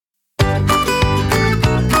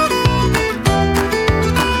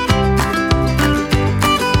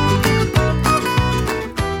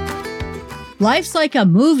Life's like a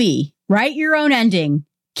movie. Write your own ending.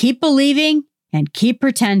 Keep believing and keep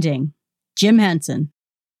pretending. Jim Henson.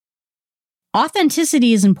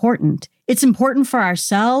 Authenticity is important. It's important for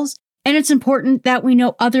ourselves, and it's important that we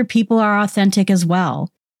know other people are authentic as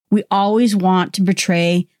well. We always want to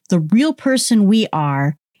portray the real person we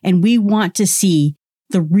are, and we want to see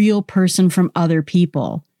the real person from other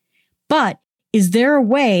people. But is there a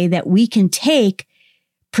way that we can take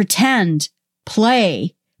pretend,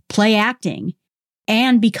 play acting,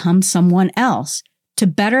 and become someone else to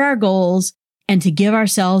better our goals and to give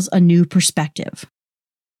ourselves a new perspective?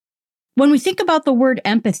 When we think about the word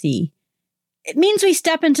empathy, it means we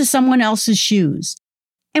step into someone else's shoes.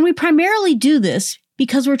 And we primarily do this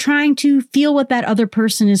because we're trying to feel what that other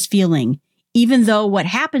person is feeling, even though what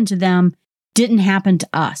happened to them didn't happen to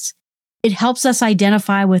us. It helps us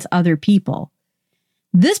identify with other people.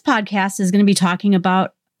 This podcast is going to be talking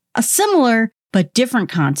about a similar but different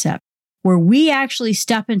concept where we actually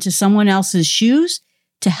step into someone else's shoes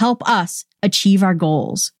to help us achieve our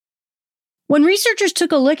goals. When researchers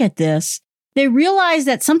took a look at this, they realized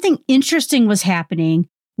that something interesting was happening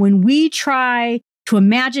when we try to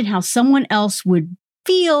imagine how someone else would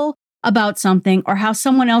feel about something or how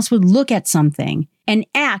someone else would look at something and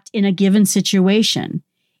act in a given situation.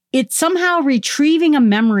 It's somehow retrieving a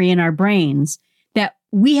memory in our brains that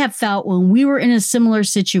we have felt when we were in a similar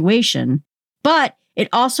situation, but it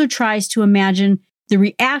also tries to imagine the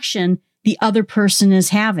reaction the other person is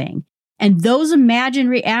having. And those imagined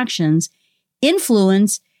reactions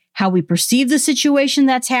influence how we perceive the situation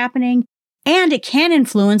that's happening, and it can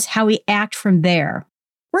influence how we act from there.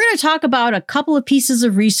 We're going to talk about a couple of pieces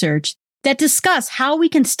of research that discuss how we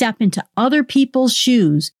can step into other people's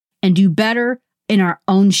shoes and do better in our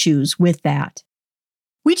own shoes with that.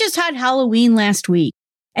 We just had Halloween last week,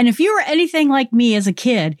 and if you were anything like me as a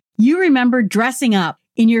kid, you remember dressing up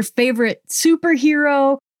in your favorite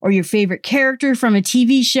superhero or your favorite character from a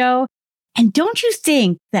TV show. And don't you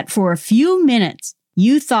think that for a few minutes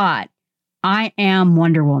you thought, I am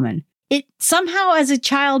Wonder Woman? It somehow as a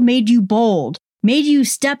child made you bold, made you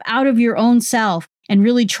step out of your own self and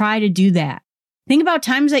really try to do that. Think about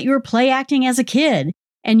times that you were play acting as a kid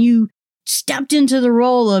and you stepped into the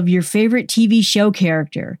role of your favorite TV show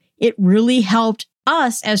character. It really helped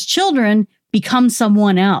us as children become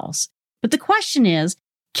someone else. But the question is,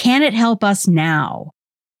 can it help us now?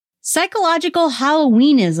 Psychological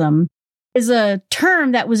Halloweenism is a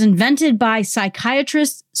term that was invented by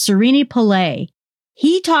psychiatrist Sereni Pillay.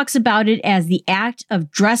 He talks about it as the act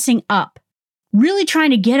of dressing up, really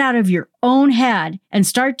trying to get out of your own head and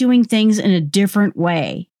start doing things in a different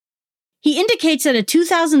way. He indicates that a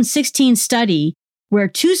 2016 study where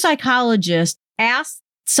two psychologists asked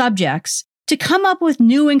subjects to come up with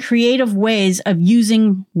new and creative ways of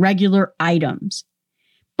using regular items.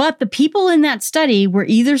 But the people in that study were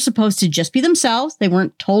either supposed to just be themselves, they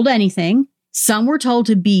weren't told anything. Some were told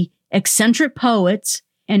to be eccentric poets,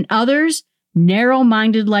 and others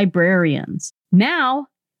narrow-minded librarians. Now,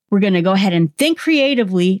 we're going to go ahead and think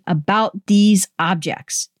creatively about these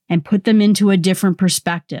objects and put them into a different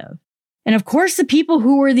perspective. And of course, the people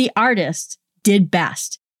who were the artists did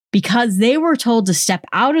best because they were told to step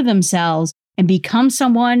out of themselves and become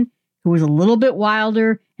someone who was a little bit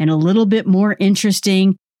wilder and a little bit more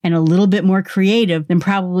interesting and a little bit more creative than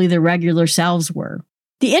probably their regular selves were.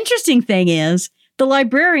 The interesting thing is the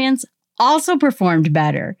librarians also performed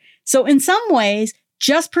better. So in some ways,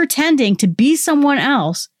 just pretending to be someone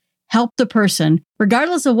else helped the person,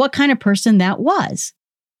 regardless of what kind of person that was.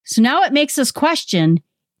 So now it makes us question,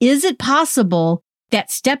 is it possible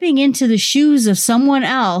that stepping into the shoes of someone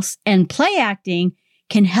else and play acting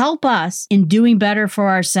can help us in doing better for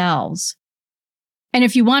ourselves? And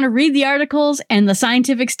if you want to read the articles and the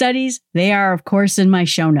scientific studies, they are, of course, in my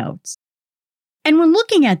show notes. And when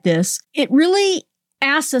looking at this, it really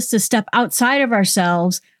asks us to step outside of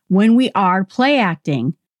ourselves when we are play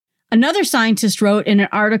acting. Another scientist wrote in an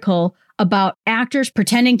article about actors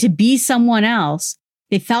pretending to be someone else.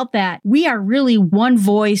 They felt that we are really one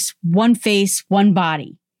voice, one face, one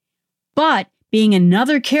body. But being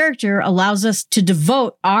another character allows us to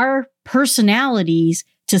devote our personalities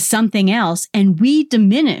to something else, and we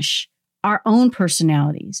diminish our own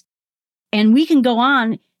personalities. And we can go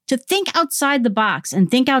on to think outside the box and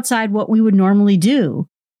think outside what we would normally do.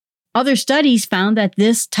 Other studies found that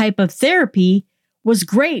this type of therapy was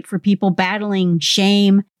great for people battling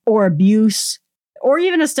shame or abuse, or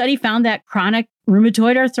even a study found that chronic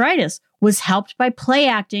rheumatoid arthritis was helped by play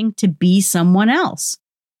acting to be someone else.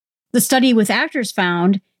 The study with actors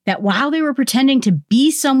found that while they were pretending to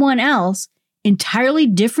be someone else, entirely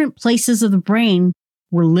different places of the brain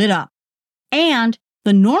were lit up. And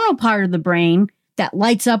The normal part of the brain that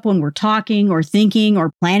lights up when we're talking or thinking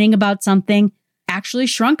or planning about something actually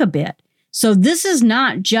shrunk a bit. So this is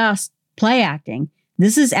not just play acting.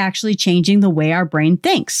 This is actually changing the way our brain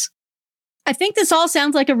thinks. I think this all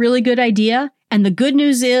sounds like a really good idea. And the good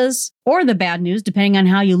news is, or the bad news, depending on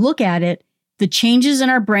how you look at it, the changes in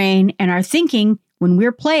our brain and our thinking when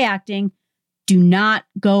we're play acting do not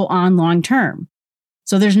go on long term.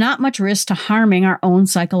 So there's not much risk to harming our own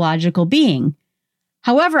psychological being.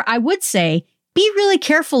 However, I would say be really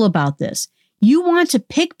careful about this. You want to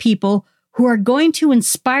pick people who are going to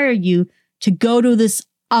inspire you to go to this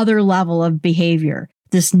other level of behavior,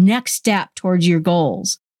 this next step towards your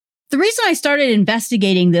goals. The reason I started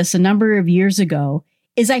investigating this a number of years ago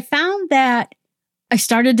is I found that I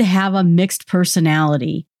started to have a mixed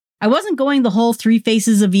personality. I wasn't going the whole 3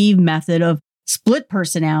 Faces of Eve method of split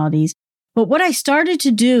personalities, but what I started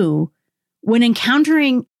to do when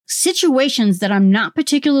encountering situations that I'm not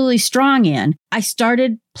particularly strong in, I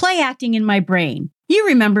started play acting in my brain. You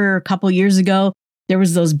remember a couple years ago, there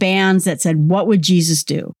was those bands that said, "What would Jesus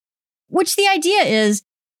do?" Which the idea is,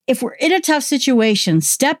 if we're in a tough situation,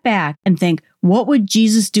 step back and think, what would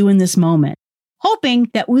Jesus do in this moment? Hoping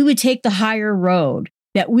that we would take the higher road,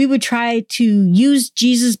 that we would try to use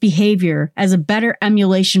Jesus' behavior as a better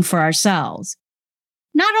emulation for ourselves.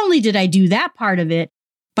 Not only did I do that part of it,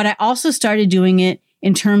 but I also started doing it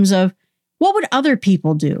in terms of what would other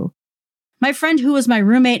people do? My friend who was my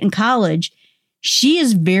roommate in college, she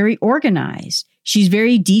is very organized. She's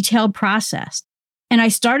very detailed processed. And I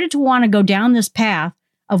started to want to go down this path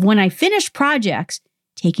of when I finish projects,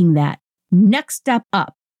 taking that next step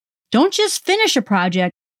up. Don't just finish a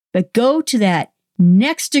project, but go to that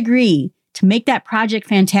next degree to make that project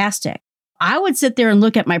fantastic. I would sit there and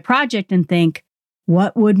look at my project and think,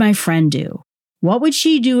 what would my friend do? What would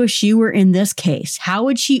she do if she were in this case? How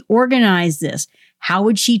would she organize this? How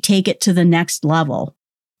would she take it to the next level?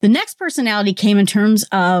 The next personality came in terms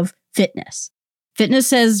of fitness. Fitness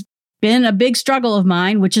has been a big struggle of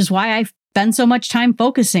mine, which is why I spend so much time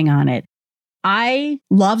focusing on it. I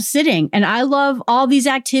love sitting, and I love all these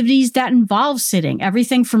activities that involve sitting,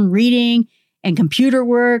 everything from reading and computer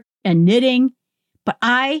work and knitting. But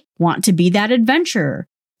I want to be that adventurer.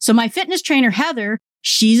 So my fitness trainer, Heather,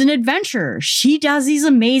 she's an adventurer. She does these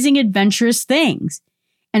amazing adventurous things.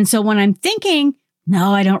 And so when I'm thinking,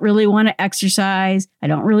 no, I don't really want to exercise, I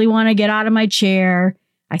don't really want to get out of my chair,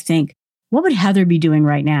 I think, what would Heather be doing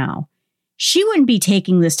right now? She wouldn't be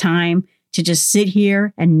taking this time to just sit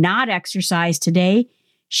here and not exercise today.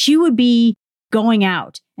 She would be going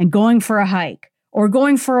out and going for a hike or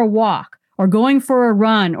going for a walk or going for a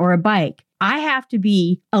run or a bike. I have to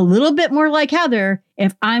be a little bit more like Heather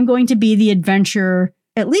if I'm going to be the adventurer,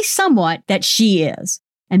 at least somewhat, that she is.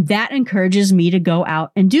 And that encourages me to go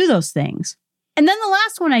out and do those things. And then the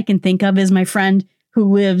last one I can think of is my friend who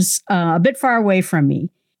lives a bit far away from me.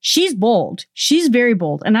 She's bold. She's very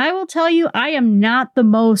bold. And I will tell you, I am not the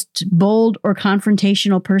most bold or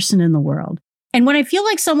confrontational person in the world. And when I feel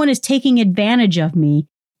like someone is taking advantage of me,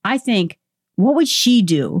 I think, what would she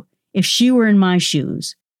do if she were in my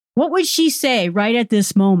shoes? What would she say right at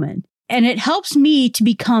this moment? And it helps me to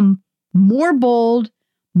become more bold,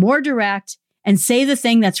 more direct, and say the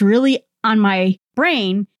thing that's really on my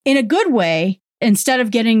brain in a good way instead of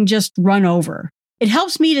getting just run over. It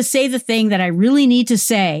helps me to say the thing that I really need to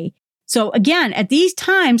say. So again, at these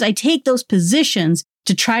times, I take those positions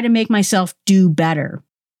to try to make myself do better.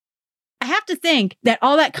 I have to think that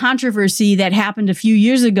all that controversy that happened a few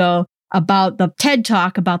years ago about the TED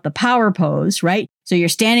Talk about the power pose, right? So you're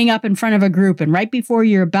standing up in front of a group, and right before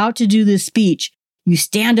you're about to do this speech, you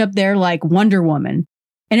stand up there like Wonder Woman.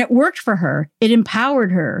 And it worked for her. It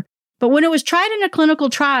empowered her. But when it was tried in a clinical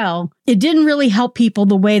trial, it didn't really help people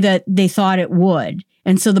the way that they thought it would.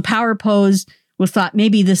 And so the power pose was thought,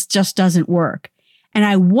 maybe this just doesn't work. And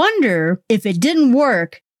I wonder if it didn't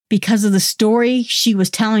work because of the story she was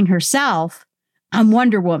telling herself. I'm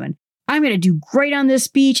Wonder Woman. I'm going to do great on this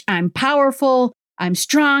speech. I'm powerful. I'm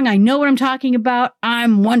strong. I know what I'm talking about.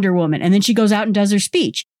 I'm Wonder Woman. And then she goes out and does her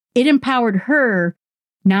speech. It empowered her,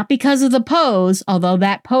 not because of the pose, although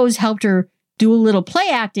that pose helped her do a little play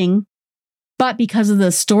acting, but because of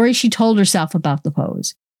the story she told herself about the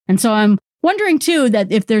pose. And so I'm wondering too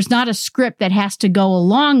that if there's not a script that has to go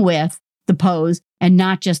along with the pose and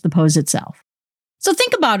not just the pose itself. So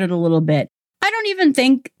think about it a little bit. I don't even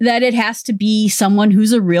think that it has to be someone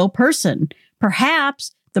who's a real person.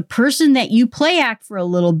 Perhaps the person that you play act for a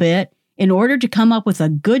little bit in order to come up with a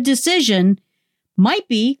good decision might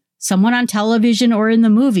be someone on television or in the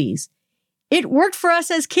movies. It worked for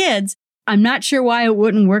us as kids. I'm not sure why it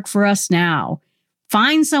wouldn't work for us now.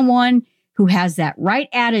 Find someone who has that right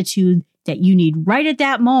attitude that you need right at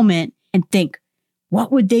that moment and think,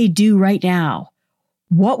 what would they do right now?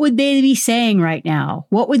 What would they be saying right now?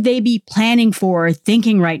 What would they be planning for or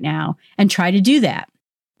thinking right now? And try to do that.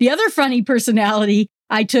 The other funny personality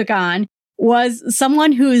I took on was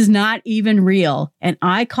someone who is not even real. And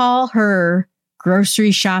I call her Grocery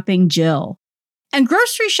Shopping Jill. And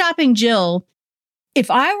Grocery Shopping Jill, if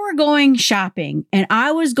I were going shopping and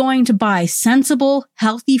I was going to buy sensible,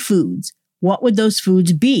 healthy foods, what would those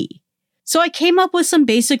foods be? So I came up with some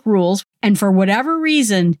basic rules, and for whatever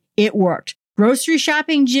reason, it worked. Grocery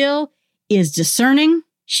Shopping Jill is discerning,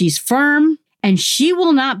 she's firm, and she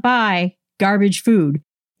will not buy garbage food.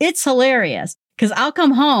 It's hilarious because I'll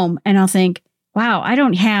come home and I'll think, wow, I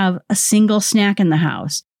don't have a single snack in the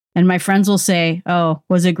house. And my friends will say, oh,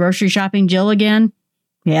 was it Grocery Shopping Jill again?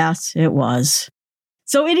 Yes, it was.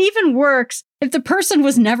 So it even works if the person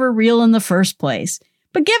was never real in the first place.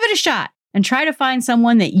 But give it a shot and try to find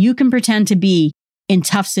someone that you can pretend to be in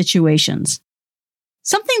tough situations.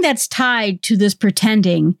 Something that's tied to this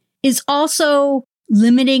pretending is also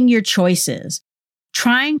limiting your choices,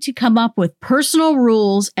 trying to come up with personal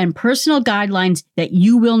rules and personal guidelines that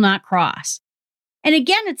you will not cross. And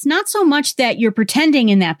again, it's not so much that you're pretending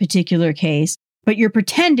in that particular case, but you're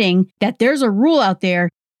pretending that there's a rule out there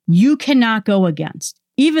you cannot go against,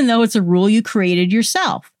 even though it's a rule you created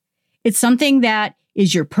yourself. It's something that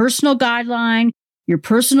is your personal guideline, your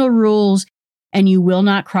personal rules, and you will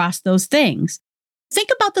not cross those things. Think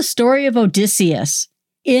about the story of Odysseus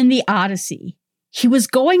in the Odyssey. He was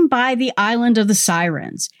going by the island of the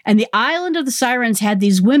Sirens, and the island of the Sirens had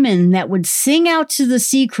these women that would sing out to the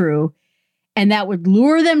sea crew, and that would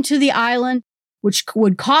lure them to the island, which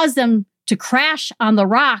would cause them to crash on the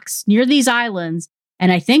rocks near these islands,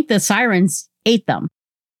 and I think the Sirens ate them.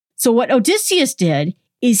 So what Odysseus did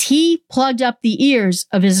is he plugged up the ears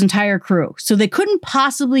of his entire crew, so they couldn't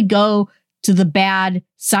possibly go to the bad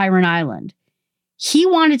Siren Island. He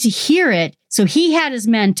wanted to hear it, so he had his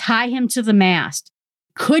men tie him to the mast.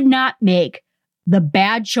 Could not make the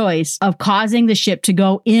bad choice of causing the ship to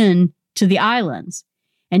go in to the islands.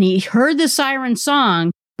 And he heard the siren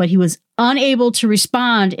song, but he was unable to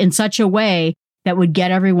respond in such a way that would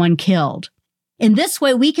get everyone killed. In this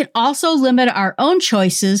way, we can also limit our own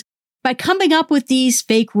choices by coming up with these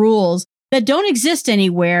fake rules that don't exist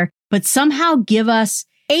anywhere, but somehow give us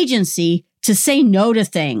agency to say no to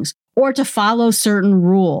things or to follow certain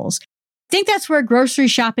rules. I think that's where Grocery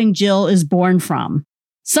Shopping Jill is born from.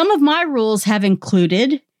 Some of my rules have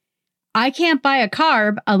included, I can't buy a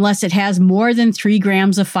carb unless it has more than 3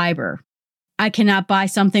 grams of fiber. I cannot buy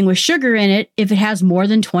something with sugar in it if it has more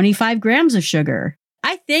than 25 grams of sugar.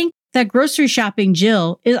 I think that Grocery Shopping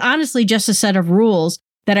Jill is honestly just a set of rules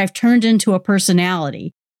that I've turned into a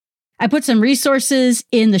personality. I put some resources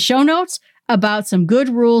in the show notes about some good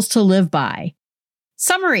rules to live by.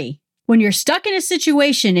 Summary: when you're stuck in a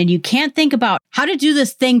situation and you can't think about how to do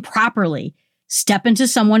this thing properly, step into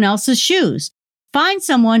someone else's shoes. Find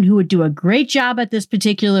someone who would do a great job at this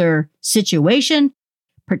particular situation,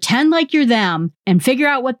 pretend like you're them, and figure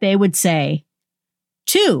out what they would say.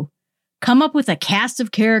 2, come up with a cast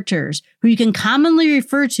of characters who you can commonly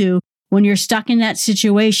refer to when you're stuck in that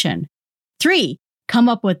situation. 3, come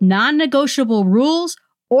up with non-negotiable rules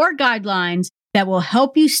or guidelines that will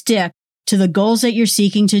help you stick to the goals that you're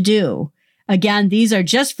seeking to do. Again, these are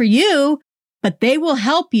just for you, but they will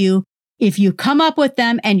help you if you come up with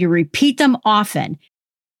them and you repeat them often.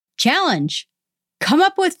 Challenge: come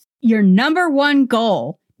up with your number one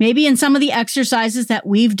goal, maybe in some of the exercises that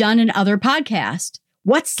we've done in other podcasts.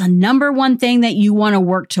 What's the number one thing that you want to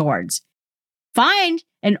work towards? Find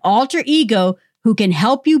an alter ego who can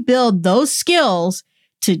help you build those skills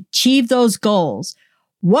to achieve those goals.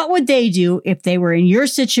 What would they do if they were in your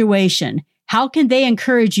situation? How can they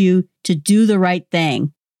encourage you to do the right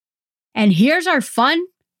thing? And here's our fun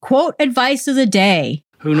quote advice of the day.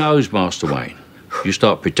 Who knows, Master Wayne? You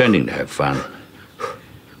start pretending to have fun,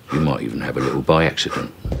 you might even have a little by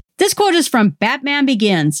accident. This quote is from Batman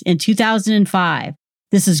Begins in 2005.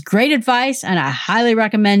 This is great advice, and I highly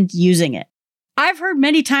recommend using it. I've heard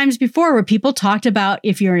many times before where people talked about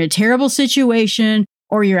if you're in a terrible situation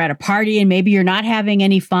or you're at a party and maybe you're not having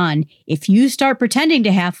any fun, if you start pretending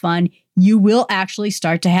to have fun, you will actually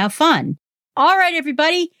start to have fun. All right,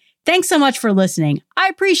 everybody. Thanks so much for listening. I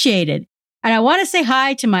appreciate it. And I want to say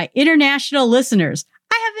hi to my international listeners.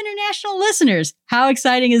 I have international listeners. How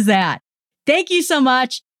exciting is that? Thank you so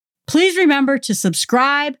much. Please remember to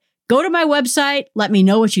subscribe. Go to my website. Let me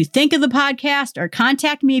know what you think of the podcast, or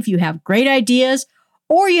contact me if you have great ideas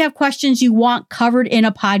or you have questions you want covered in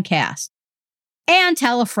a podcast. And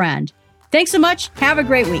tell a friend. Thanks so much. Have a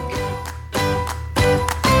great week.